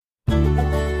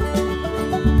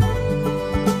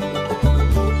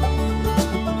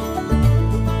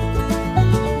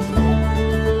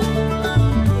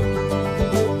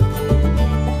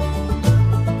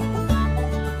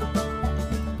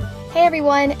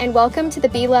everyone, and welcome to the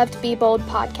Be Loved, Be Bold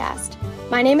podcast.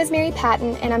 My name is Mary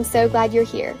Patton, and I'm so glad you're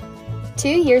here. 2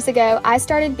 years ago, I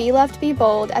started Be Loved, Be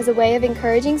Bold as a way of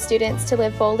encouraging students to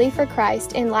live boldly for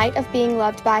Christ in light of being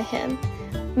loved by Him.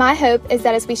 My hope is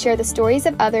that as we share the stories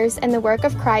of others and the work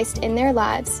of Christ in their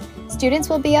lives, students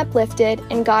will be uplifted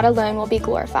and God alone will be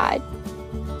glorified.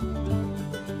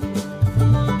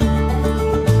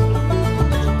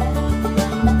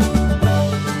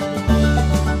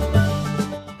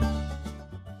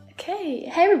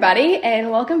 Hey everybody, and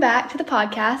welcome back to the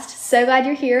podcast. So glad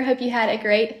you're here. Hope you had a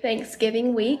great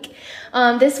Thanksgiving week.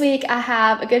 This week I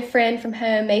have a good friend from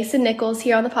home, Mason Nichols,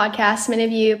 here on the podcast. Many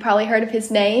of you probably heard of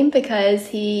his name because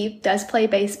he does play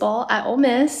baseball at Ole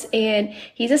Miss, and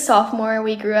he's a sophomore.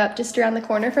 We grew up just around the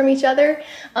corner from each other,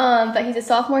 but he's a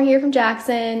sophomore here from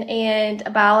Jackson and a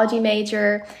biology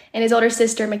major, and his older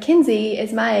sister, Mackenzie,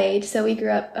 is my age, so we grew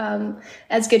up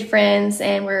as good friends,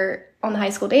 and we're on the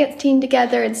high school dance team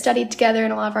together and studied together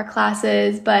in a lot of our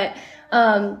classes. But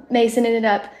Mason ended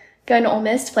up going to Ole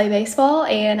Miss to play baseball,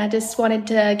 and I just wanted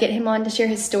to get him on to share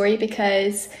his story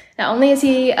because not only is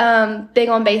he big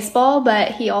on baseball, but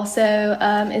he also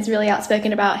is really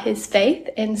outspoken about his faith.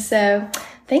 And so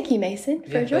thank you, Mason,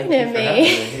 for joining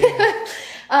me.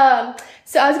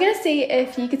 So I was going to see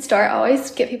if you could start. I always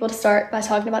get people to start by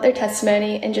talking about their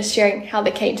testimony and just sharing how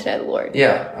they came to know the Lord.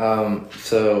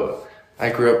 So I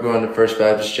grew up going to First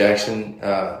Baptist Jackson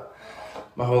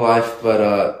my whole life,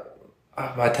 but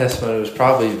my testimony was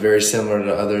probably very similar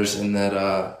to others in that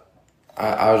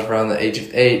I was around the age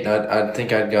of 8, and I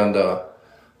think I'd gone to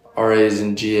RAs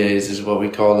and GAs is what we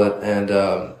call it, and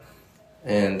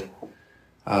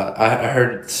I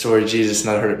heard the story of Jesus,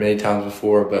 and I'd heard it many times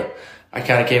before, but I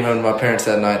kind of came home to my parents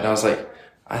that night, and I was like,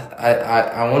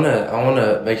 I want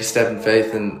to make a step in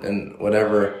faith in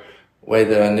whatever way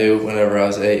that I knew whenever I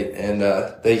was 8, and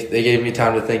they gave me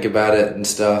time to think about it and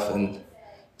stuff, and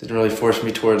didn't really force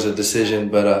me towards a decision.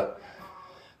 But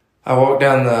I walked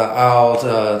down the aisle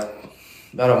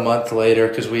about a month later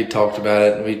because we talked about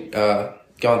it, and we'd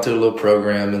gone through a little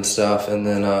program and stuff, and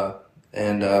then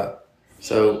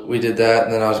so we did that,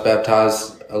 and then I was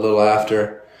baptized a little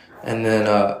after, and then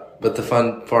but the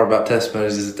fun part about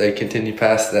testimonies is that they continue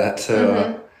past that.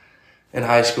 So in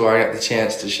high school, I got the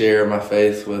chance to share my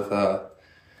faith with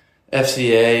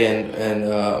FCA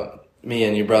and me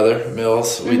and your brother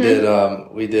Mills. We did I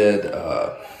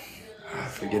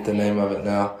forget the name of it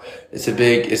now. It's a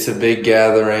big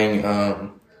gathering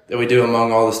that we do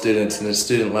among all the students, and it's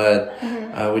student led.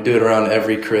 We do it around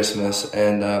every Christmas,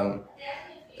 and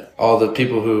all the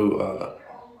people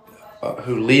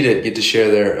who lead it get to share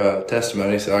their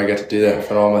testimony. So I got to do that in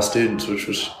front of all my students, or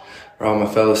all my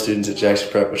fellow students at Jackson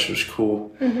Prep, which was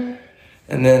cool.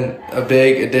 And then a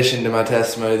big addition to my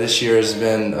testimony this year has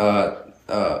been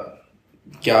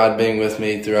God being with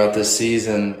me throughout this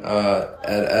season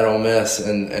at Ole Miss,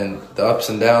 and the ups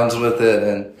and downs with it,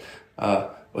 and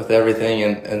with everything.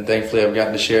 And thankfully I've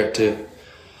gotten to share it to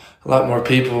a lot more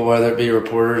people, whether it be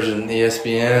reporters and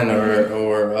ESPN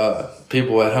or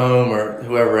people at home or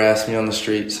whoever asked me on the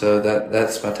street. So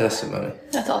that's my testimony.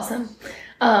 That's awesome.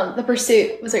 The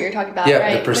pursuit was what you're talking about, right?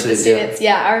 Yeah, the pursuit, with the students.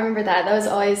 Yeah, I remember that. That was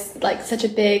always like such a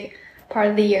big part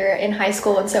of the year in high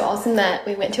school, and so awesome that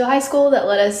we went to a high school that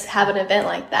let us have an event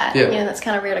like that. Yeah. You know, that's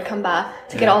kind of rare to come by,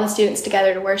 to get all the students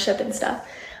together to worship and stuff.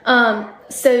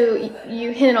 So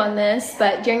you hinted on this,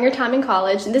 but during your time in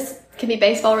college, and this can be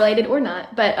baseball related or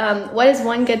not, but what is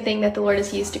one good thing that the Lord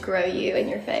has used to grow you in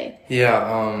your faith?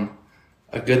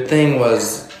 A good thing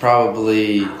was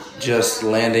probably just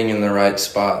landing in the right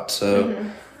spot. So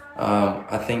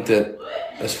I think that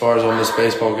as far as Ole Miss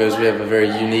baseball goes, we have a very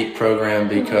unique program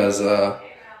because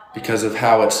of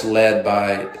how it's led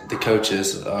by the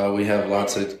coaches. We have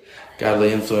lots of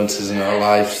godly influences in our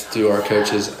life through our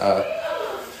coaches.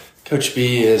 Coach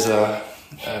B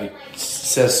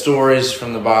says stories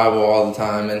from the Bible all the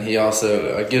time, and he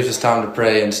also gives us time to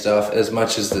pray and stuff as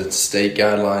much as the state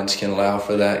guidelines can allow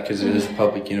for that because it is a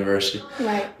public university.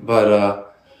 Right. But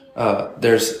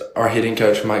there's our hitting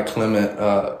coach, Mike Clement.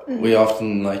 We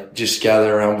often just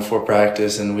gather around before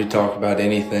practice and we talk about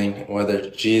anything, whether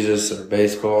it's Jesus or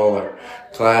baseball or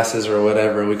classes or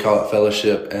whatever. We call it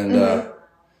fellowship, and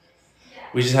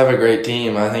we just have a great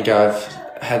team. I think I've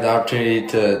had the opportunity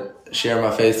to share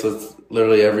my faith with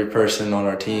literally every person on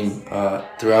our team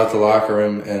throughout the locker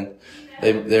room, and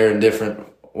they're in different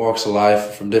walks of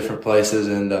life from different places,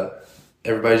 and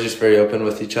everybody's just very open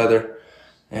with each other.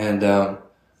 And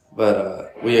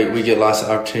but we get lots of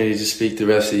opportunities to speak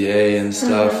through FCA and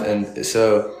stuff, and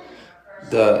so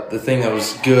the thing that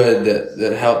was good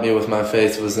that helped me with my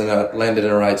faith was that I landed in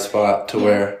the right spot to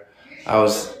where I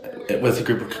was with a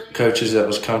group of coaches that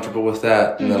was comfortable with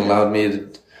that and that allowed me to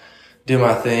do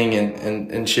my thing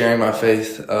and sharing my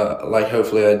faith, like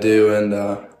hopefully I do.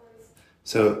 And,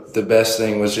 so the best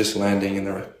thing was just landing in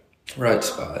the right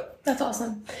spot. That's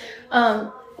awesome.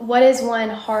 What is one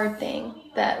hard thing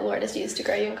that Lord has used to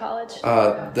grow you in college?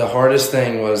 The hardest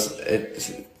thing was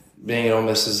being at Ole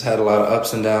Miss has had a lot of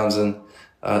ups and downs. And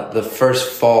the first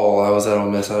fall I was at Ole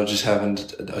Miss, I was just having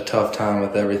a tough time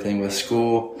with everything, with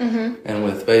school and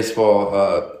with baseball.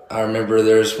 I remember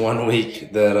there's one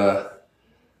week that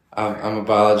I'm a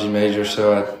biology major,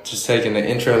 so I just taken an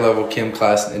intro-level chem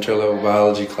class and intro-level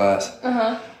biology class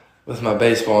with my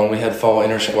baseball, and we had fall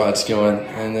inter-squads going.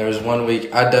 And there was one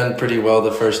week, I'd done pretty well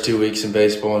the first 2 weeks in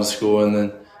baseball in school,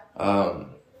 and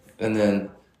then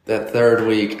that third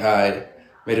week I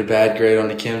made a bad grade on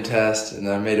the chem test, and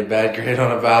I made a bad grade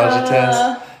on a biology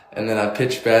test, and then I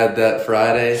pitched bad that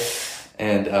Friday,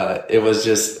 and it was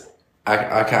just,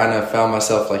 I kind of found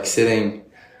myself like sitting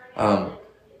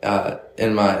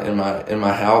in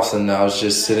my house, and I was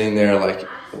just sitting there like,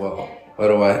 well, what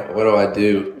do I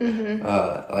do?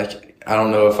 Like, I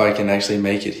don't know if I can actually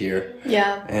make it here.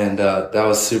 Yeah. And that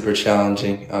was super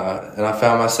challenging. And I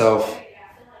found myself,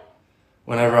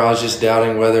 whenever I was just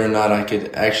doubting whether or not I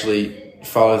could actually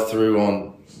follow through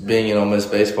on being an Ole Miss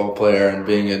baseball player and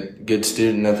being a good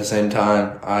student at the same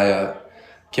time, I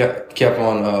kept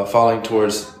on falling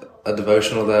towards a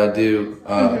devotional that I do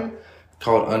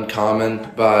called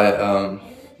Uncommon by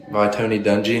Tony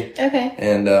Dungy. Okay.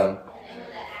 And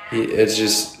it's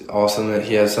just awesome that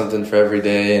he has something for every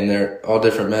day, and they're all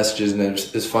different messages. And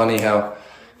it's funny how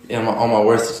on my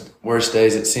worst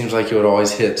days, it seems like he would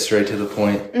always hit straight to the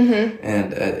point.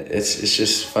 And it's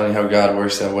just funny how God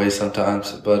works that way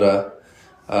sometimes. But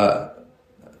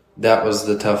that was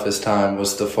the toughest time,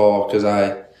 was the fall, because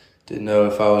I didn't know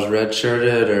if I was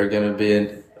redshirted or going to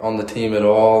be on the team at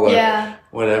all or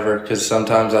whatever, because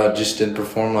sometimes I just didn't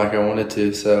perform like I wanted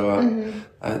to. So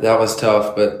that was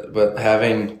tough, but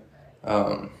having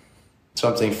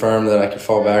something firm that I could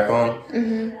fall back on,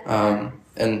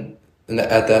 and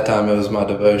at that time it was my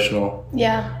devotional.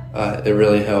 Yeah, it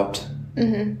really helped.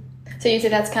 So you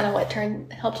said that's kind of what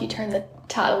helped you turn the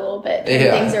tide a little bit,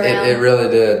 things around. It really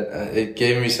did. It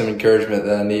gave me some encouragement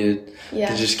that I needed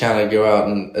to just kind of go out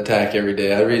and attack every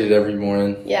day. I read it every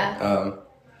morning. Yeah,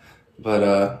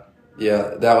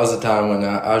 that was a time when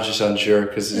I was just unsure,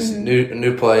 because it's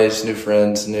new place, new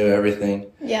friends, new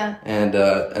everything. Yeah. And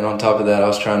on top of that, I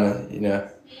was trying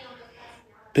to,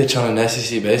 pitch on an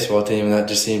SEC baseball team, and that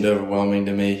just seemed overwhelming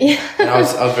to me. Yeah. And I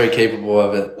was very capable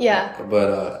of it. Yeah.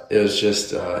 But it was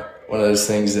just one of those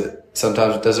things that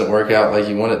sometimes it doesn't work out like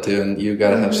you want it to, and you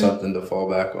got to have something to fall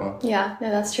back on. Yeah,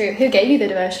 no, that's true. Who gave you the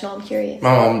devotional? I'm curious.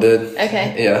 My mom did.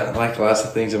 Okay. Yeah, I like lots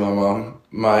of things in my mom.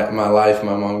 My life,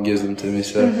 my mom gives them to me.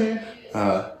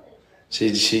 So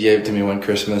she gave it to me one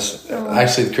Christmas.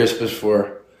 Actually, the Christmas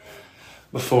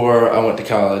before I went to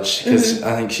college, because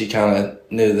I think she kind of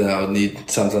knew that I would need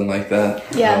something like that.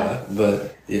 Yeah.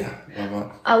 But yeah, my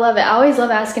mom. I love it. I always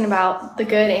love asking about the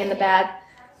good and the bad,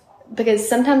 because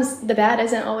sometimes the bad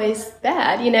isn't always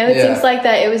bad. It seems like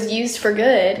that it was used for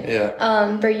good.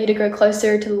 Yeah. For you to grow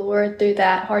closer to the Lord through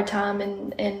that hard time,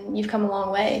 and you've come a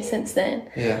long way since then.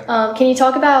 Yeah. Can you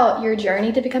talk about your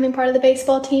journey to becoming part of the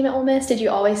baseball team at Ole Miss? Did you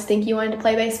always think you wanted to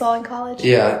play baseball in college?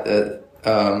 Yeah.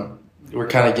 We're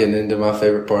kind of getting into my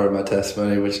favorite part of my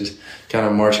testimony, which is kind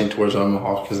of marching towards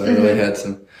Omaha, because I really had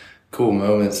some cool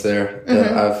moments there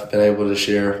that I've been able to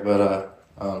share. But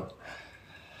as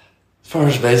far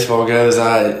as baseball goes,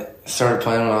 I started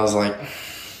playing when I was like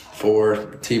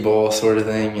 4, T-ball sort of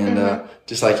thing, and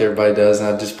just like everybody does, and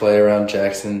I'd just play around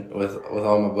Jackson with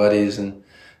all my buddies, and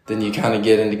then you kind of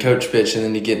get into coach pitch, and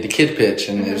then you get into kid pitch,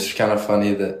 and it was kind of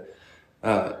funny that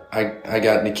I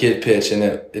got into kid pitch, and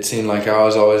it seemed like I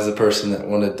was always the person that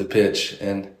wanted to pitch,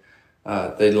 and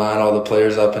they'd line all the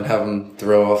players up and have them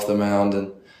throw off the mound,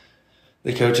 and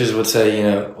the coaches would say,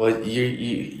 well,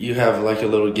 you have like a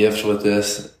little gift with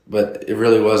this, but it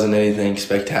really wasn't anything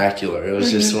spectacular. It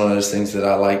was just one of those things that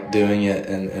I liked doing it,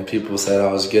 and people said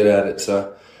I was good at it,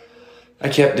 so I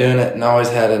kept doing it, and I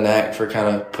always had a knack for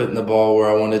kind of putting the ball where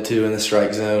I wanted to in the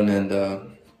strike zone.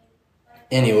 And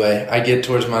anyway, I get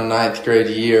towards my 9th grade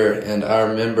year, and I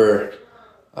remember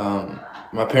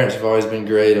my parents have always been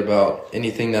great about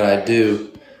anything that I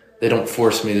do. They don't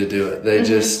force me to do it. They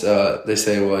just they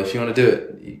say, well, if you want to do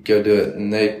it, you go do it.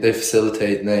 And they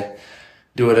facilitate, and they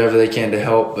do whatever they can to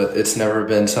help, but it's never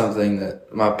been something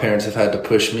that my parents have had to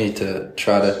push me to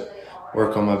try to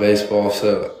work on my baseball.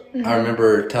 So I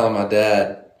remember telling my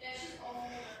dad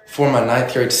for my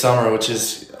ninth grade summer, which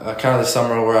is kind of the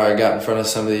summer where I got in front of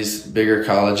some of these bigger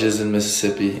colleges in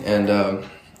Mississippi. And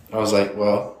I was like,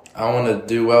 well, I want to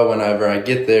do well whenever I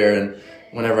get there and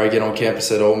whenever I get on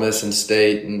campus at Ole Miss and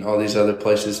State and all these other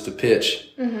places to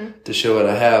pitch to show what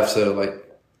I have. So, like,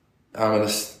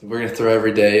 we're going to throw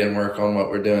every day and work on what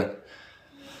we're doing.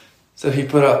 So he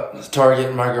put up a target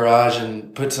in my garage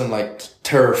and put some, like,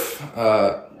 turf.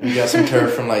 We got some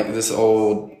turf from, like, this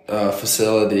old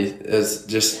facility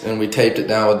and we taped it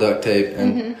down with duct tape,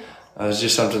 and it was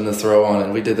just something to throw on,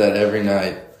 and we did that every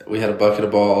night. We had a bucket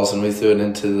of balls and we threw it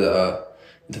into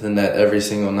the net every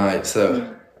single night.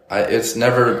 So it's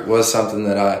never was something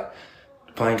that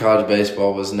playing college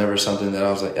baseball was never something that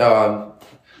I was like, oh,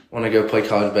 I want to go play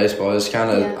college baseball. It was kind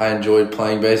of I enjoyed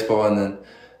playing baseball, and then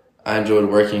I enjoyed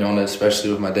working on it,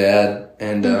 especially with my dad,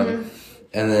 and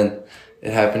then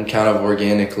it happened kind of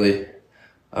organically.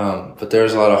 But there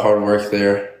was a lot of hard work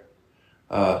there.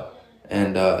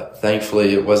 And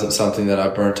thankfully it wasn't something that I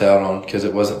burnt out on because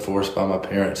it wasn't forced by my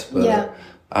parents. But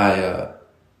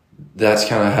that's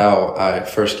kind of how I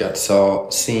first got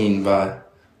seen by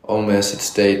Ole Miss at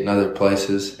State and other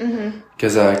places.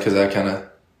 Because I kind of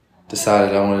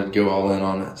decided I wanted to go all in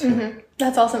on it. So.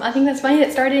 That's awesome. I think that's funny.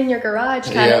 It started in your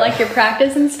garage, kind of like your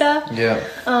practice and stuff. Yeah.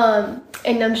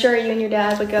 And I'm sure you and your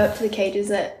dad would go up to the cages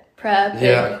at prep.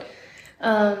 Yeah.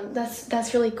 And,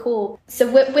 that's really cool. So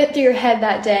what went through your head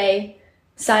that day,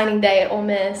 signing day at Ole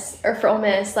Miss, or for Ole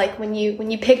Miss, like when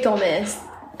you picked Ole Miss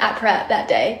at prep that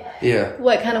day? Yeah.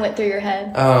 What kind of went through your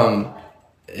head?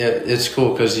 It's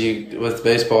cool because with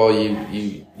baseball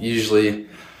you usually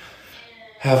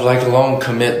have like a long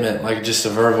commitment, like just a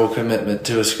verbal commitment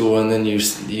to a school, and then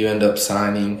you end up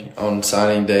signing on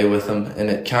signing day with them, and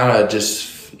it kind of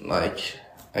just like,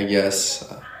 I guess,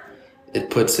 it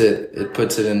puts it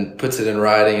in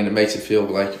writing, and it makes it feel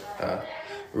like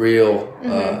real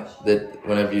that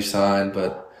whenever you sign.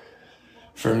 But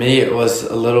for me, it was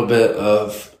a little bit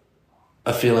of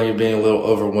a feeling of being a little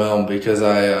overwhelmed because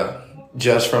I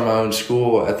just from my own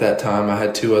school at that time, I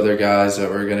had two other guys that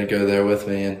were going to go there with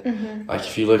me, and like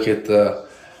if you look at the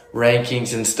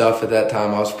rankings and stuff at that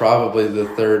time, I was probably the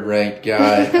third ranked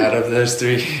guy out of those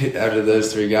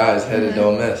three guys headed to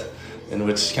Ole Miss, and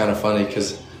which is kind of funny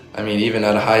because I mean even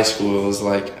out of high school it was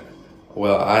like,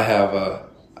 well,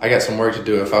 I got some work to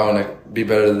do if I want to be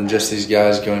better than just these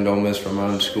guys going to Ole Miss from my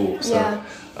own school. So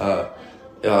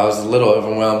I was a little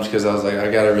overwhelmed because I was like,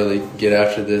 I got to really get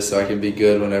after this so I can be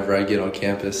good whenever I get on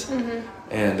campus.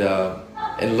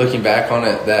 And looking back on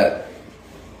it, that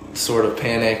sort of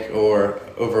panic or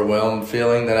overwhelmed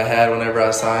feeling that I had whenever I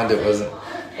signed, it wasn't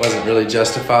really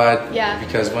justified. Yeah.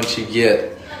 Because once you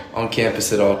get on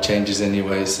campus, it all changes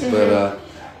anyways. But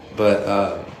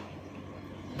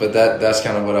that's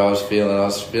kind of what I was feeling. I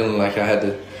was feeling like I had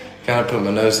to kind of put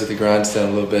my nose to the grindstone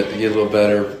a little bit to get a little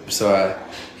better so I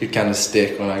could kind of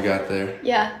stick when I got there.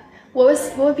 Yeah.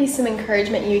 What would be some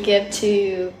encouragement you would give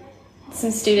to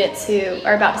some students who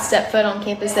are about to step foot on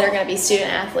campus that are going to be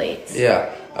student athletes?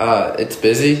 Yeah. It's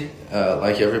busy,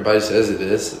 like everybody says it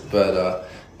is, but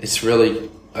it's really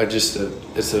it's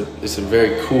a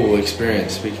very cool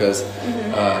experience because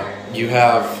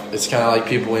it's kind of like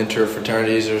people enter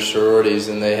fraternities or sororities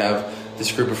and they have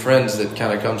this group of friends that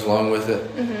kind of comes along with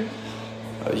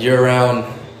it. You're around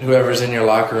whoever's in your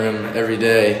locker room every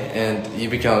day, and you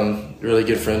become really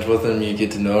good friends with them. You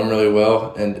get to know them really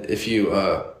well, and if you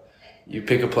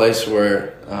pick a place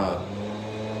where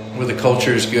the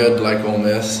culture is good, like Ole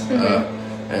Miss,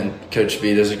 and Coach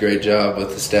B does a great job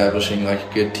with establishing like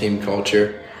a good team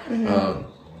culture,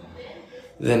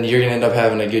 then you're gonna end up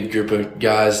having a good group of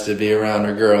guys to be around,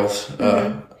 or girls,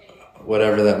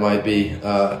 whatever that might be.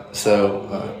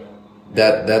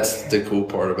 That's the cool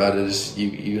part about it is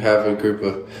you have a group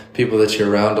of people that you're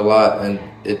around a lot, and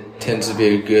it tends to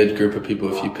be a good group of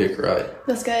people if you pick right.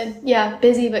 That's good. Yeah,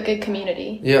 busy but good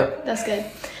community. Yeah. That's good.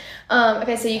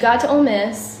 Okay, so you got to Ole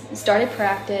Miss, you started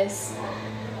practice,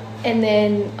 and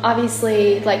then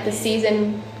obviously like the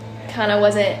season kind of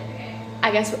wasn't,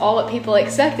 I guess, all what people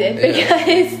expected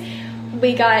because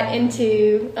we got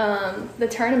into the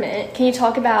tournament. Can you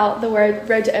talk about the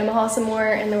road to Omaha some more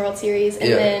and the World Series,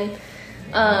 and then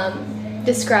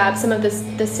describe some of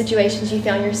the situations you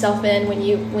found yourself in when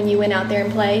you went out there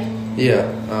and played?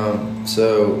 Yeah.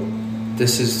 So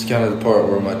this is kind of the part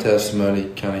where my testimony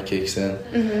kind of kicks in,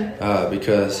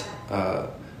 because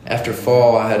after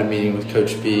fall I had a meeting with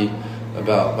Coach B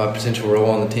about my potential role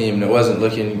on the team, and it wasn't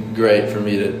looking great for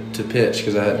me to pitch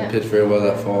because I hadn't pitched very well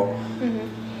that fall.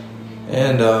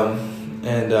 And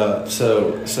And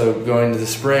so going to the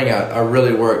spring, I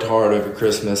really worked hard over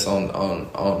Christmas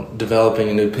on developing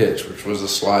a new pitch, which was a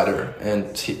slider. And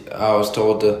I was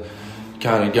told to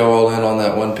kind of go all in on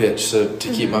that one pitch, so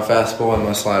to keep my fastball and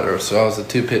my slider. So I was a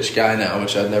 2-pitch guy now,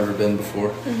 which I'd never been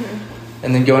before.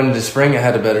 And then going into spring, I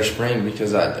had a better spring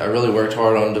because I really worked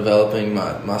hard on developing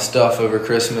my stuff over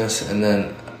Christmas. And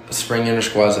then spring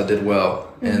inter-squads, I did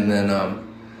well. And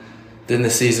then the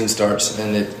season starts,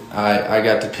 and I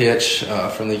got to pitch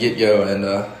from the get-go,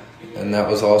 and that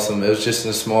was awesome. It was just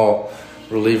in a small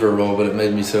reliever role, but it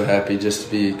made me so happy just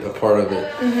to be a part of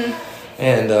it.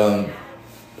 And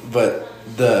but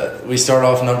we start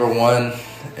off number 1,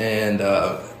 and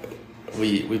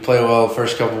we play well the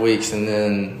first couple weeks, and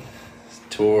then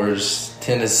towards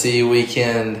Tennessee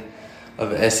weekend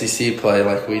of SEC play,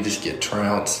 like, we just get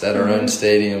trounced at our own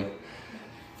stadium.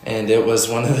 And it was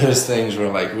one of those things where,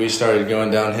 like, we started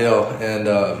going downhill. And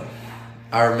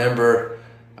I remember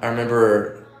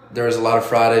there was a lot of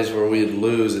Fridays where we'd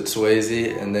lose at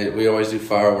Swayze, and we always do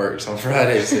fireworks on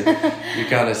Fridays. You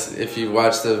kind of, if you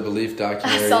watch the Belief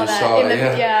documentary, saw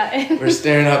that. Yeah. We're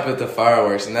staring up at the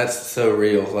fireworks, and that's so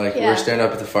real. Like, we're staring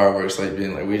up at the fireworks, like,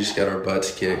 being like, we just got our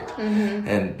butts kicked,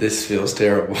 and this feels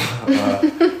terrible.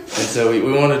 And so we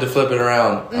wanted to flip it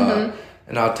around.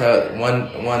 And I'll tell you,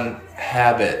 one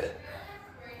habit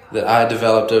that I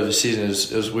developed over the season,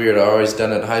 it was weird. I always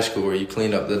done it in high school, where you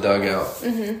clean up the dugout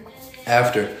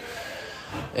after.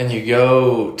 And you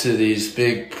go to these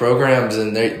big programs,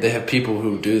 and they have people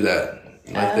who do that.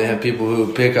 Like, they have people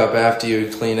who pick up after you,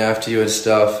 clean after you and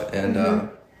stuff. And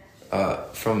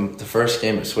from the first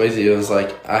game at Swayze, it was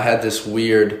like I had this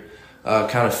weird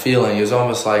kind of feeling. It was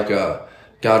almost like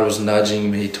God was nudging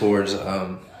me towards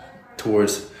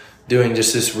doing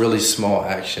just this really small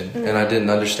action. And I didn't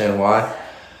understand why.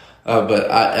 But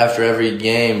after every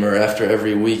game or after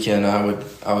every weekend, I would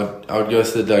go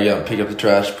to the dugout and pick up the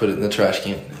trash, put it in the trash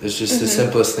can. It's just the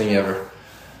simplest thing ever.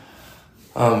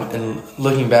 And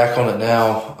looking back on it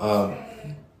now,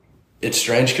 it's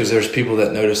strange because there's people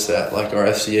that notice that, like our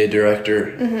FCA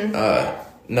director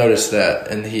noticed that,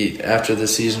 and after the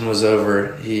season was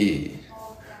over, he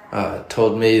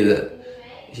told me that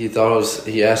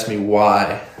he asked me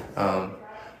why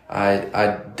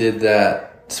I did that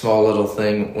small little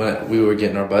thing when we were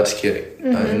getting our butts kicked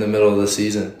in the middle of the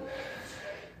season.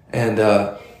 And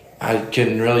I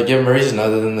couldn't really give him a reason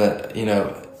other than that,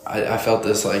 I felt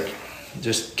this, like,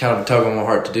 just kind of a tug on my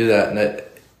heart to do that. And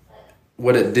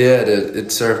what it did,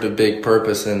 it served a big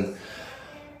purpose in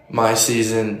my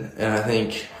season, and I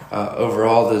think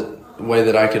overall the way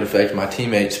that I could affect my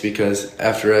teammates, because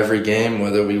after every game,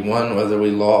 whether we won, whether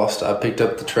we lost, I picked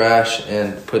up the trash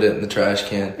and put it in the trash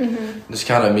can. Just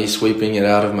kind of me sweeping it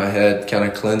out of my head, kind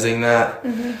of cleansing that.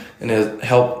 And it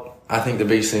helped. I think the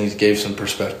biggest thing is gave some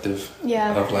perspective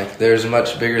of, like, there's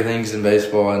much bigger things in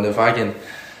baseball, and if I can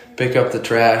pick up the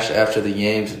trash after the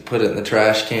games and put it in the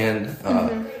trash can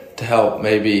to help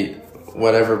maybe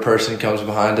whatever person comes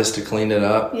behind us to clean it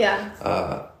up,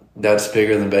 that's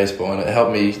bigger than baseball. And it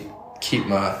helped me keep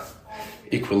my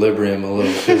equilibrium a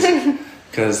little,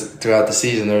 because throughout the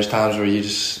season there's times where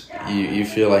you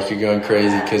feel like you're going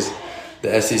crazy because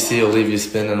the SEC will leave you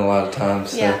spinning a lot of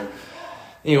times. So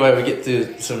anyway, we get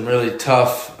through some really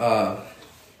tough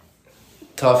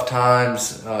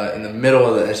times in the middle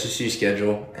of the SEC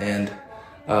schedule, and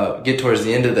get towards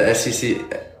the end of the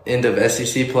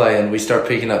SEC play, and we start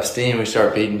picking up steam. We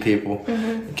start beating people,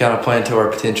 kind of playing to our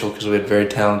potential, because we had a very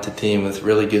talented team with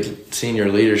really good senior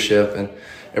leadership, and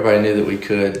everybody knew that we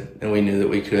could, and we knew that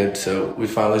we could. So we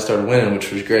finally started winning,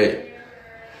 which was great.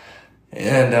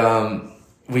 And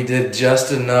we did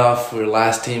just enough. We were the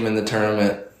last team in the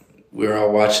tournament. We were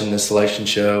all watching the selection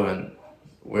show, and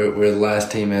we're the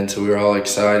last team in, so we were all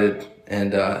excited.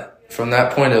 And from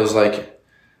that point, it was like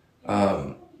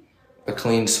a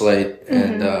clean slate,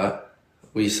 and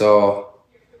we saw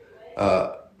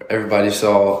everybody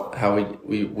saw how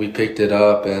we picked it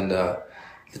up, and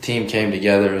the team came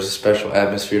together. It was a special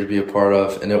atmosphere to be a part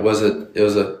of, and it was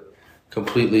a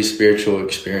completely spiritual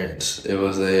experience. It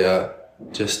was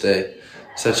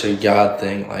such a God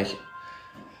thing. Like,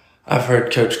 I've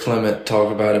heard Coach Clement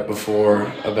talk about it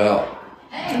before, about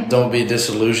don't be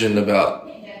disillusioned about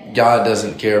God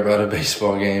doesn't care about a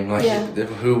baseball game. Like,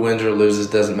 who wins or loses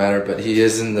doesn't matter, but he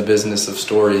is in the business of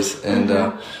stories. And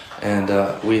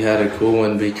we had a cool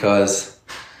one because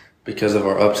of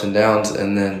our ups and downs.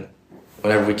 And then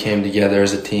whenever we came together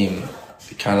as a team,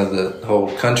 kind of the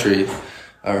whole country,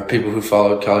 or people who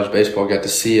followed college baseball, got to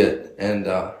see it. And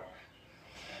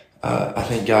I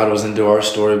think God was into our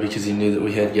story because he knew that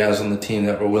we had guys on the team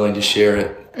that were willing to share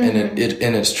it and it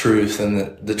in its truth.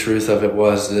 And the truth of it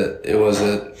was that it was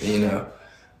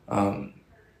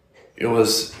it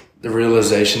was the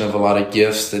realization of a lot of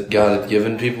gifts that God had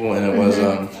given people. And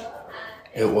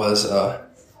it was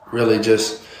really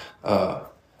just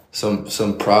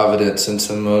some providence and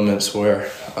some moments where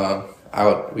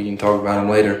we can talk about them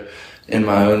later, in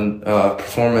my own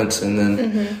performance, and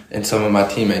then and some of my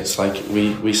teammates. Like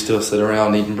we still sit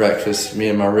around eating breakfast, me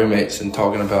and my roommates, and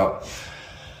talking about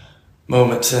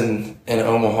moments in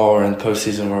Omaha or in the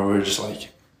postseason where we were just like,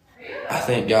 I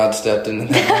think God stepped in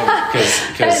that moment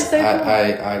because so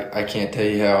cool. I can't tell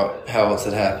you how else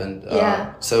it happened.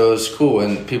 Yeah. So it was cool,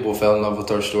 and people fell in love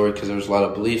with our story because there was a lot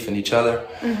of belief in each other.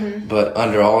 But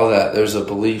under all of that, there's a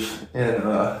belief in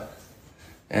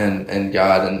and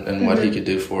God and what he could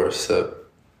do for us. So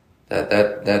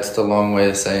that's the long way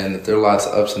of saying that there are lots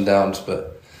of ups and downs,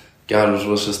 but God was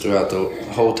with us throughout the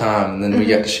whole time, and then we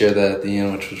got to share that at the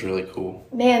end, which was really cool.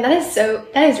 Man, that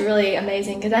is really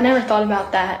amazing, because I never thought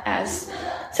about that as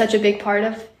such a big part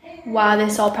of why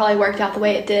this all probably worked out the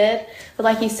way it did. But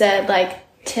like you said, like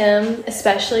Tim,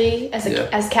 especially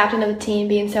as captain of the team,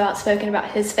 being so outspoken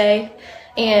about his faith.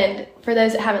 And for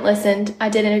those that haven't listened, I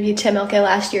did interview Tim Elko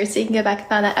last year, so you can go back and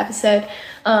find that episode.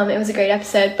 It was a great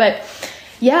episode. But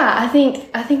yeah, I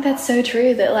think that's so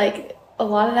true, that like a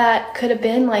lot of that could have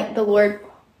been like the Lord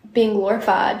being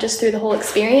glorified just through the whole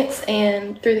experience,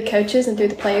 and through the coaches and through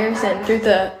the players and through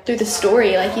the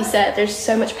story. Like you said, there's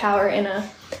so much power in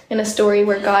a story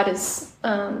where God is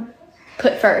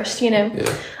put first, you know.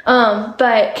 Yeah.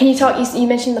 But can you talk? You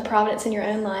mentioned the providence in your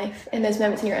own life, and those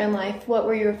moments in your own life. What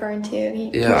were you referring to? Can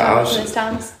you talk about those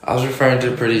times? I was referring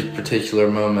to a pretty particular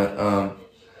moment.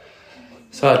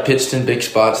 So I pitched in big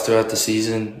spots throughout the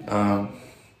season,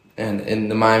 and in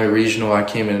the Miami Regional, I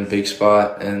came in a big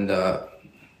spot and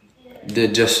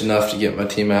did just enough to get my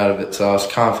team out of it. So I was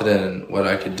confident in what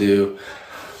I could do.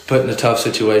 Put in a tough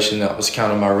situation, that was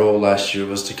kind of my role last year,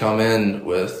 was to come in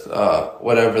with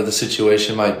whatever the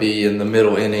situation might be in the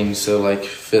middle innings, so like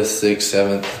 5th,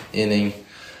 6th, 7th inning,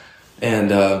 and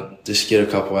just get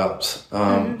a couple outs.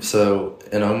 So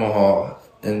in Omaha,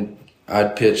 and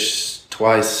I'd pitched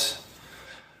twice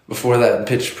before that and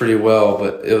pitched pretty well,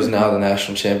 but it was now the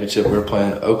national championship. We were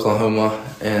playing Oklahoma,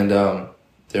 and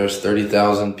there was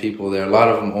 30,000 people there. A lot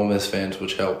of them Ole Miss fans,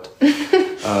 which helped.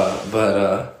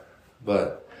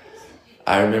 But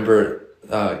I remember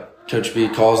Coach B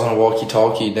calls on a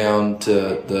walkie-talkie down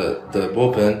to the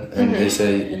bullpen, and they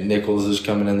say Nichols is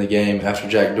coming in the game after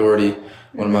Jack Doherty,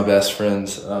 one of my best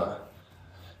friends.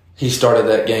 He started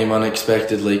that game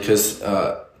unexpectedly because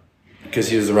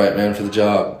he was the right man for the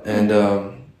job,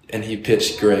 and he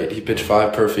pitched great. He pitched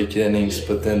 5 perfect innings,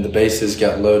 but then the bases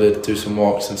got loaded through some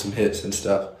walks and some hits and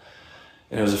stuff.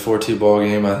 And it was a 4-2 ball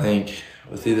game, I think,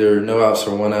 with either no outs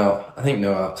or 1 out. I think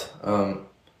no outs.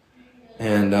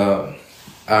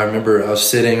 I remember I was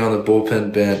sitting on the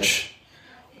bullpen bench.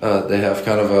 They have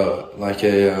kind of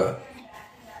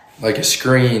a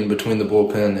screen between the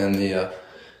bullpen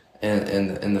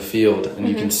and the field, and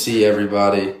you can see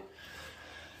everybody.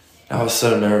 I was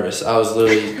so nervous. I was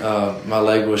literally my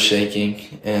leg was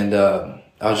shaking, and I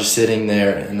was just sitting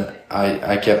there, and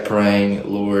I kept praying,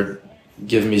 Lord,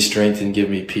 give me strength and give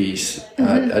me peace.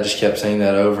 I just kept saying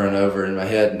that over and over in my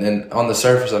head. And then on the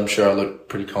surface, I'm sure I looked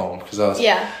pretty calm because I was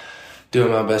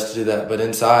doing my best to do that. But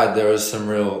inside, there was some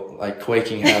real like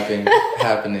quaking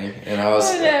happening. And I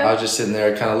was just sitting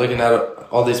there kind of looking at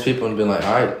all these people and being like,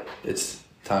 all right, it's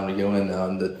time to go in now.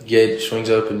 And the gate swings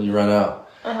open, you run out.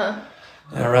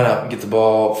 And I run out and get the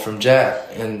ball from Jack,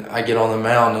 and I get on the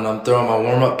mound and I'm throwing my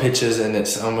warm-up pitches, and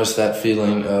it's almost that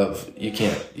feeling of you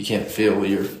can't feel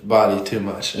your body too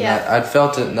much. And I'd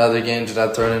felt it in other games that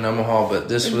I'd thrown in Omaha, but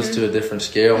this was to a different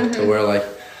scale to where like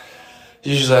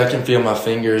usually I can feel my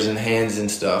fingers and hands and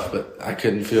stuff, but I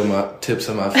couldn't feel my tips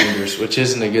of my fingers, which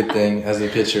isn't a good thing as a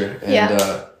pitcher.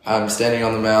 And I'm standing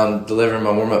on the mound delivering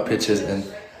my warm-up pitches, and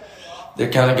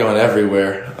they're kind of going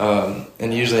everywhere,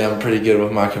 and usually I'm pretty good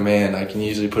with my command. I can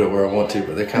usually put it where I want to,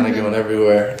 but they're kind of going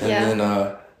everywhere. And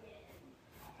then,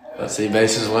 let's see,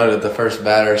 bases loaded. The first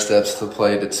batter steps to the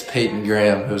plate. It's Peyton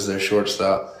Graham, who's their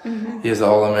shortstop. He is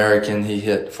All-American. He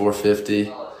hit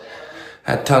 .450.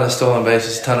 Had a ton of stolen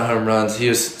bases, a ton of home runs. He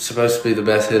was supposed to be the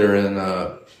best hitter in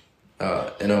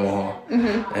Omaha.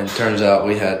 And it turns out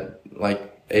we had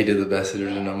like 8 of the best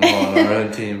hitters in Omaha on our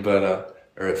own team, or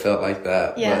it felt like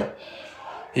that. But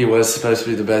he was supposed to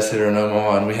be the best hitter in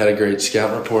Omaha, and we had a great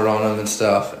scout report on him and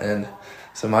stuff. And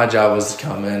so my job was to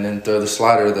come in and throw the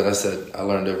slider that I said I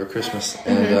learned over Christmas.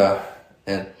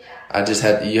 And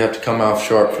you have to come off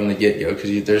sharp from the get-go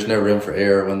because there's no room for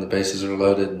error when the bases are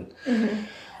loaded. And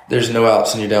there's no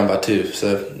outs and you're down by 2.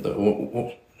 So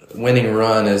the winning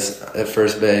run is at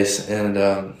first base.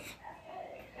 And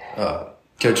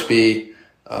Coach B,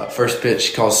 first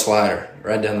pitch calls slider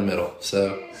right down the middle.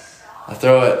 So I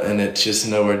throw it, and it's just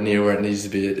nowhere near where it needs to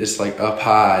be. It's like up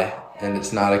high, and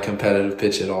it's not a competitive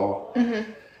pitch at all.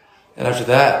 And after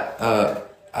that,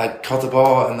 I caught the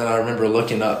ball, and then I remember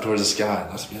looking up towards the sky, and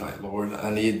I was being like, Lord, I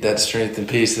need that strength and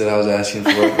peace that I was asking for.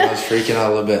 And I was freaking out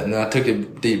a little bit, and then I took a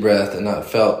deep breath, and I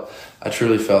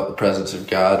truly felt the presence of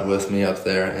God with me up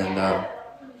there. And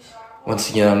once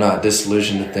again, I'm not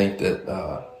disillusioned to think that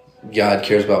God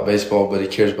cares about baseball, but he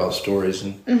cares about stories.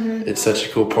 And it's such a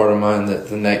cool part of mine that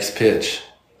the next pitch,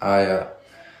 I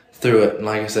threw it, and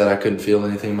like I said, I couldn't feel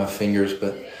anything in my fingers,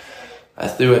 but I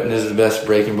threw it, and it was the best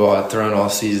breaking ball I'd thrown all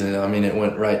season. I mean, it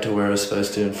went right to where it was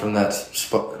supposed to. And from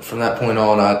that point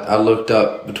on, I looked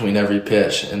up between every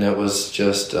pitch, and it was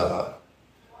just the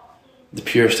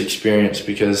purest experience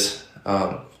because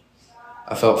I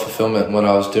felt fulfillment in what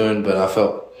I was doing, but I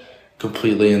felt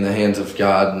completely in the hands of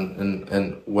God and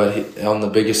on the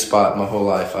biggest spot in my whole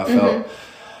life. I felt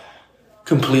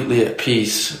completely at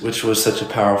peace, which was such a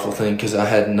powerful thing because I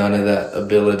had none of that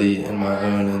ability in my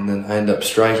own. And then I ended up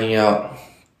striking out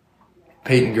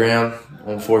Peyton Graham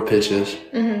on 4 pitches.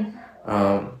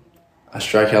 I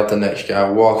strike out the next guy,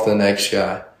 walk the next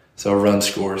guy, so a run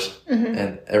scores.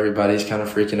 And everybody's kind of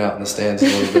freaking out in the stands a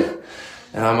little bit.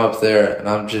 And I'm up there, and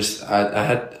I'm just,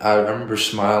 I remember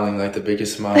smiling like the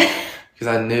biggest smile because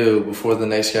I knew before the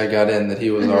next guy got in that he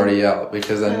was already out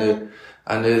because I knew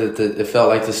that it felt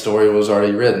like the story was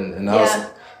already written, and I was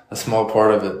a small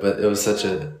part of it, but it was such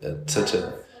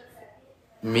a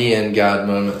me and God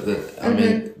moment that, I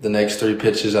mean, the next 3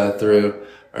 pitches I threw,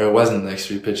 or it wasn't the next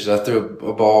 3 pitches, I threw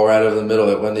a ball right over the middle.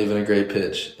 It wasn't even a great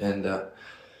pitch, and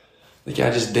the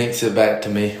guy just dinks it back to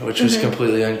me, which was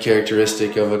completely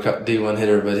uncharacteristic of a D1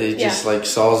 hitter, but he just like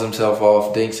saws himself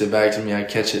off, dinks it back to me. I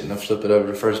catch it and I flip it over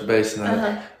to first base,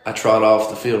 and I trot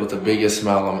off the field with the biggest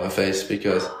smile on my face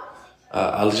because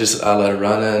I let it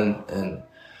run in and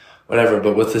whatever.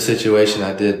 But with the situation,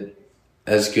 I did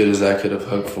as good as I could have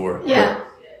hoped for. Yeah.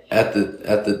 But at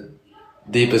the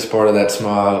deepest part of that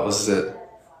smile was that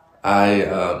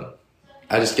I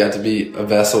just got to be a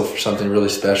vessel for something really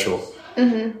special.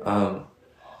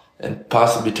 And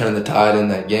possibly turn the tide in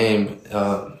that game.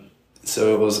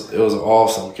 So it was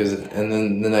awesome and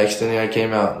then the next inning I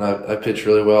came out and I pitched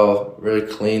really well, really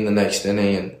clean the next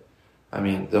inning. And I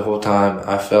mean, the whole time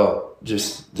I felt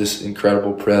just this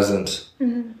incredible presence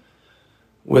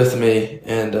with me.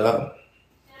 And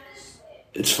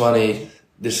it's funny,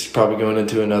 this is probably going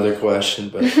into another question,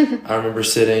 but I remember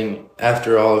sitting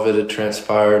after all of it had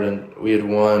transpired and we had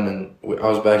won, and I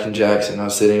was back in Jackson. I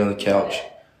was sitting on the couch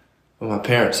with my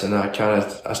parents, and I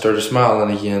started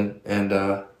smiling again, and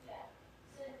I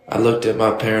looked at my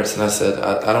parents and I said,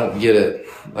 I don't get it.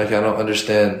 Like, I don't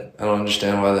understand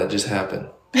why that just happened.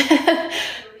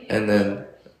 And then,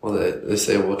 well, they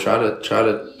say, well, try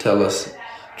to tell us,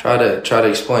 try to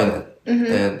explain it.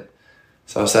 And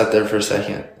so I sat there for a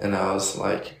second, and I was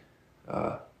like,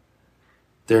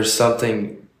 there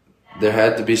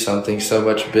had to be something so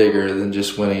much bigger than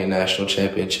just winning a national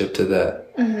championship to that.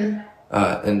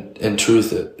 And in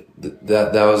truth,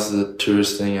 that was the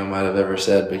truest thing I might have ever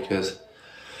said, because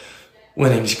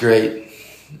winning's great.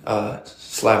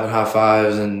 Slapping high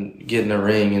fives and getting a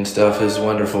ring and stuff is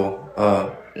wonderful.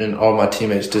 And all my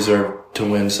teammates deserve to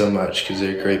win so much because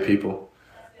they're great people.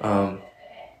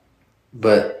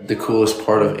 But the coolest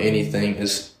part of anything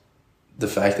is the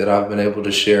fact that I've been able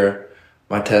to share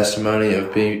my testimony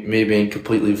of me being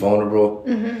completely vulnerable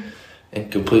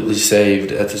and completely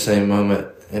saved at the same moment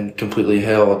and completely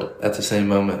held at the same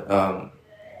moment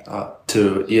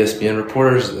to ESPN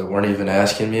reporters that weren't even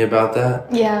asking me about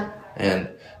that. Yeah. And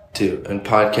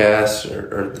podcasts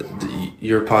or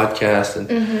your podcast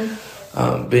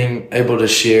and being able to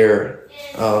share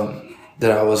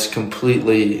that I was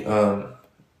completely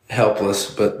helpless,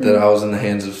 but that I was in the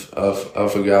hands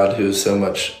of a God who is so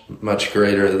much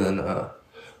greater than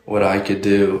what I could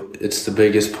do. It's the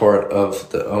biggest part of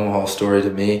the Omaha story to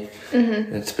me.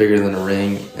 It's bigger than a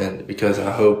ring, and because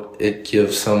I hope it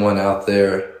gives someone out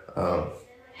there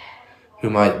who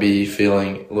might be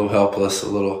feeling a little helpless,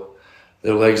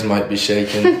 their legs might be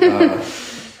shaking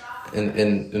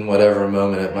in whatever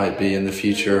moment it might be in the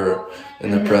future or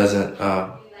in the present,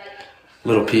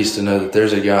 little peace to know that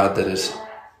there's a God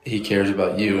He cares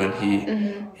about you, and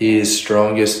He is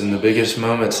strongest in the biggest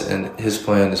moments, and His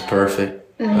plan is perfect.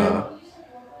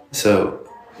 So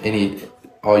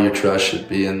all your trust should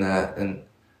be in that, and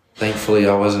thankfully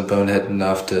I wasn't bonehead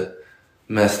enough to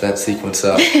mess that sequence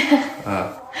up.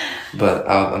 But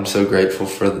I'm so grateful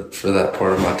for that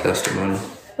part of my testimony.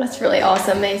 That's really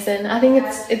awesome, Mason. I think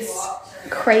it's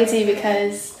crazy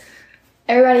because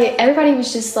everybody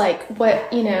was just like,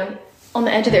 what, on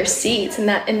the edge of their seats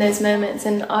in those moments,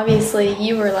 and obviously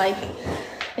you were like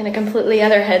in a completely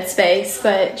other headspace,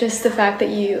 but just the fact that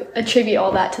you attribute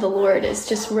all that to the Lord is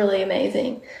just really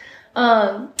amazing.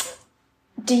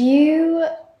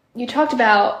 You talked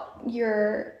about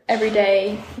your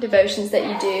everyday devotions that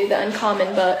you do, the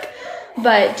Uncommon book,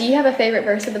 but do you have a favorite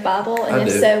verse of the Bible? And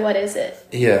if so, what is it?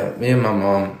 Yeah, me and my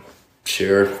mom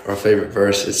share our favorite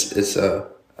verse. It's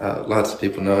lots of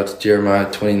people know it's Jeremiah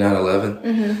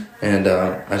 29:11, and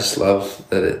I just love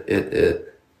that it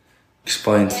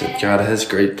explains that God has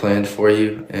great plans for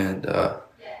you, and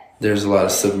there's a lot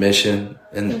of submission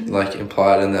and like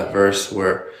implied in that verse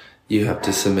where you have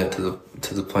to submit to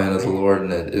the plan of the Lord,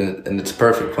 and it's a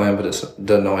perfect plan, but it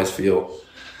doesn't always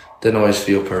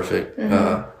feel perfect.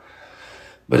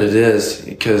 But it is,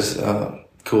 because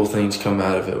cool things come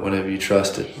out of it whenever you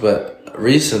trust it. But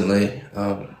recently,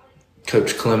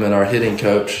 Coach Clement, our hitting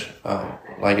coach,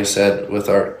 like I said, with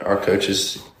our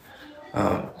coaches,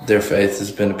 their faith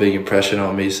has been a big impression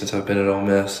on me since I've been at Ole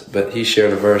Miss. But he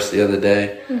shared a verse the other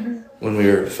day when we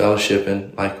were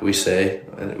fellowshipping, like we say,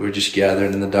 and we were just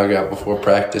gathering in the dugout before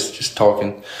practice, just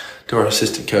talking to our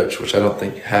assistant coach, which I don't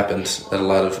think happens at a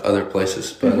lot of other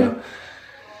places. But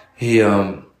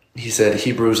he said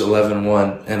Hebrews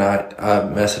 11:1, and I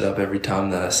mess it up every time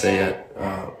that I say it.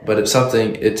 But it's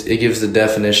something, it gives the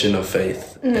definition of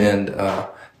faith. And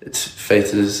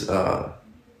faith is,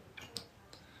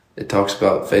 it talks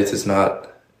about faith is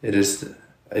not, it is,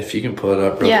 if you can pull it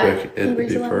up real quick, it would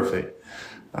be perfect.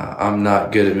 I'm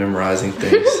not good at memorizing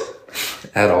things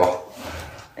at all.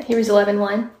 Hebrews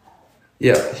 11:1.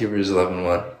 Yeah, Hebrews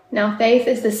 11:1. Now faith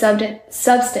is the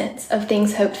substance of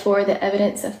things hoped for, the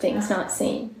evidence of things not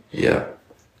seen. Yeah,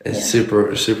 it's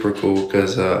super, super cool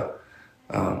because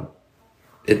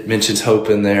it mentions hope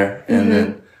in there, and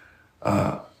then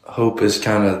hope is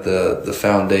kind of the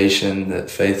foundation that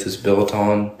faith is built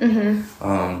on.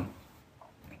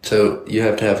 So you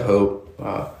have to have hope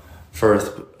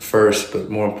first, but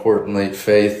more importantly,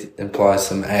 faith implies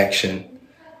some action.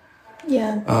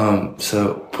 Yeah.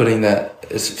 So putting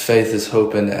faith is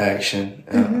hope into action.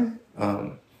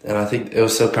 And I think it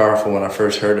was so powerful when I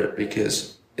first heard it,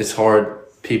 because it's hard.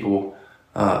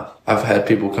 I've had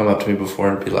people come up to me before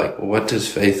and be like, well, what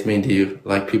does faith mean to you?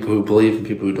 Like people who believe and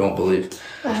people who don't believe.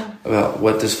 About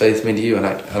what does faith mean to you? And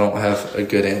I don't have a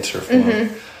good answer for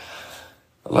them.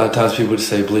 A lot of times people would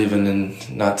say believing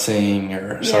and not seeing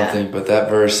or something, but that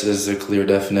verse is a clear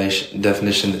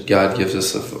definition that God gives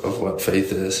us of what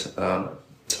faith is.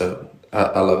 So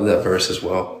I love that verse as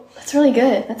well. That's really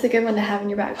good. That's a good one to have in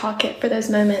your back pocket for those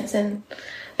moments, and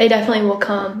they definitely will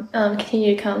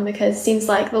continue to come, because it seems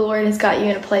like the Lord has got you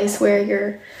in a place where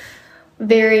you're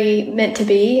very meant to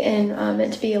be, and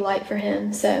meant to be a light for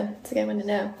Him. So it's a good one to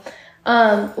know.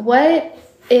 What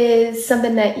is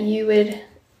something that you would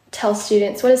tell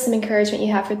students? What is some encouragement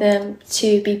you have for them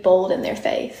to be bold in their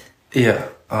faith? Yeah,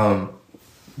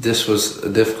 this was a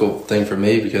difficult thing for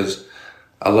me because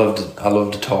I love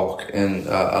to talk, and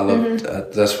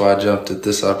that's why I jumped at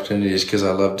this opportunity, is because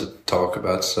I love to talk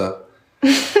about stuff.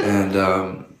 And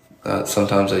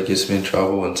sometimes that gets me in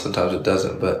trouble, and sometimes it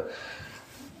doesn't. But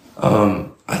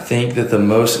I think that the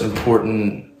most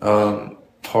important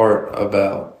part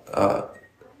about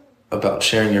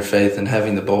sharing your faith and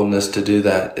having the boldness to do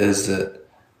that is that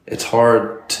it's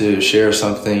hard to share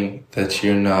something that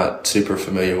you're not super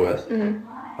familiar with.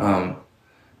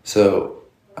 So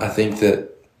I think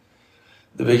that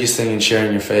the biggest thing in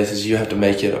sharing your faith is you have to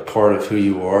make it a part of who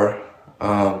you are.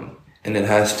 And it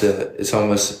has to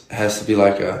be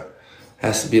like a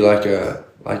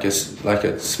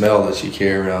smell that you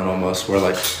carry around almost, where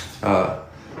like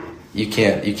you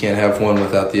can't have one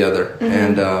without the other.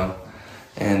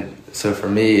 And so for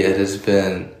me, it has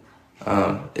been,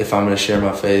 if I'm going to share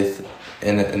my faith,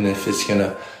 and if it's going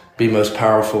to be most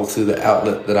powerful through the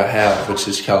outlet that I have, which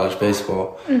is college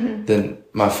baseball, then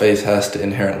my faith has to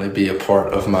inherently be a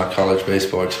part of my college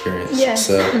baseball experience. Yes.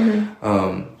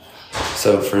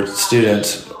 So for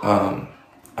students,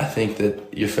 I think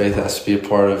that your faith has to be a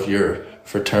part of your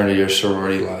fraternity or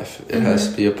sorority life. It has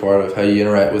to be a part of how you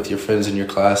interact with your friends in your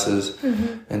classes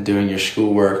and doing your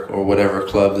schoolwork or whatever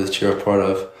club that you're a part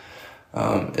of.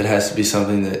 It has to be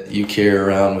something that you carry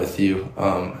around with you.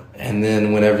 And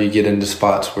then whenever you get into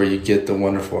spots where you get the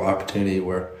wonderful opportunity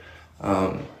where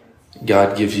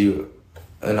God gives you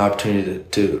an opportunity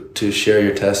to share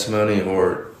your testimony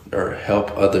or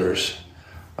help others,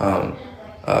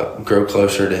 grow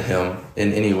closer to Him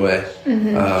in any way,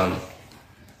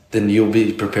 then you'll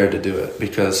be prepared to do it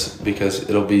because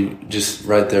it'll be just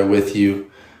right there with you,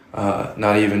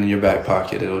 not even in your back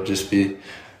pocket. It'll just be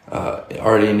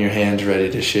already in your hands, ready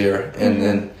to share. And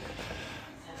then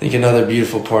I think another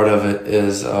beautiful part of it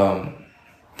is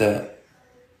that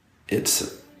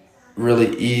it's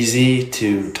really easy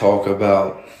to talk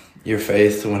about your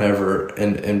faith whenever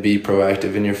and be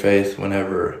proactive in your faith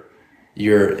whenever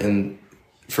you're in.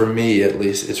 For me, at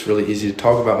least, it's really easy to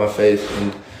talk about my faith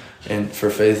and for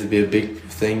faith to be a big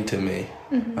thing to me.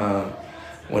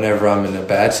 Whenever I'm in a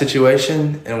bad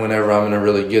situation and whenever I'm in a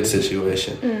really good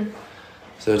situation.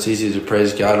 So it's easy to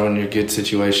praise God when you're in a good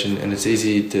situation, and it's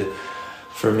easy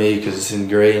for me, because it's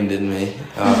ingrained in me,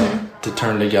 to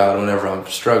turn to God whenever I'm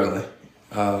struggling.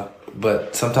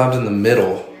 But sometimes in the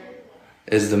middle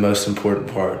is the most important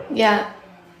part. Yeah.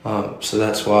 So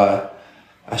that's why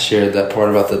I shared that part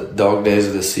about the dog days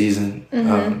of the season.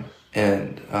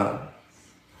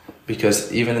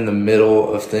 Because even in the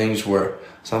middle of things, where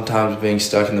sometimes being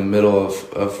stuck in the middle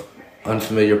of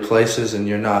unfamiliar places and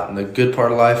you're not in the good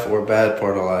part of life or a bad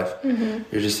part of life,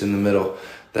 you're just in the middle.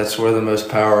 That's where the most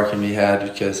power can be had,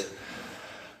 because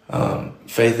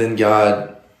faith in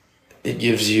God, it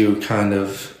gives you kind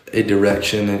of a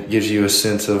direction. It gives you a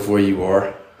sense of where you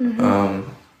are.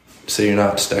 So you're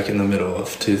not stuck in the middle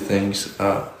of two things.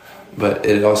 But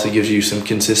it also gives you some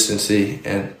consistency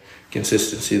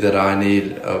that I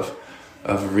need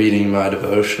of reading my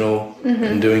devotional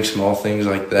and doing small things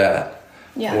like that.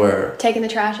 Yeah. Where taking the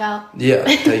trash out. Yeah,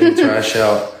 taking the trash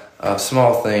out.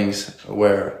 Small things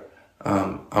where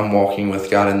I'm walking with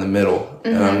God in the middle,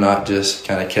 and I'm not just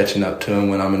kind of catching up to Him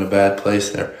when I'm in a bad place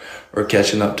there, or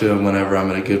catching up to Him whenever I'm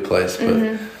in a good place,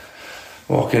 but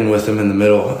walking with Him in the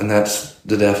middle, and that's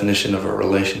the definition of a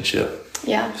relationship.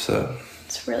 Yeah. So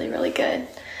it's really, really good.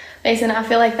 Mason, I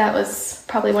feel like that was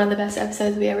probably one of the best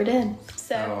episodes we ever did.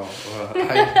 So. Oh, well,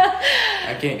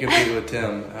 I can't compete with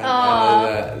Tim. I know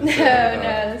that. So,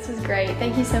 no, this was great.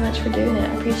 Thank you so much for doing it.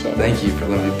 I appreciate it. Thank you for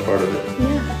letting me be part of it.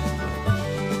 Yeah.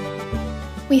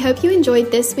 We hope you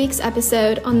enjoyed this week's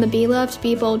episode on the Be Loved,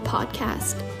 Be Bold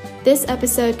podcast. This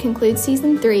episode concludes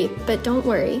season 3, but don't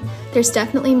worry, there's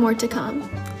definitely more to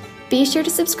come. Be sure to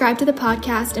subscribe to the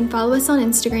podcast and follow us on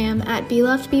Instagram at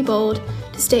BeLovedBeBold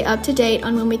to stay up to date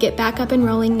on when we get back up and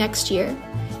rolling next year.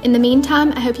 In the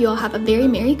meantime, I hope you all have a very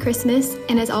Merry Christmas,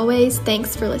 and as always,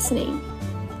 thanks for listening.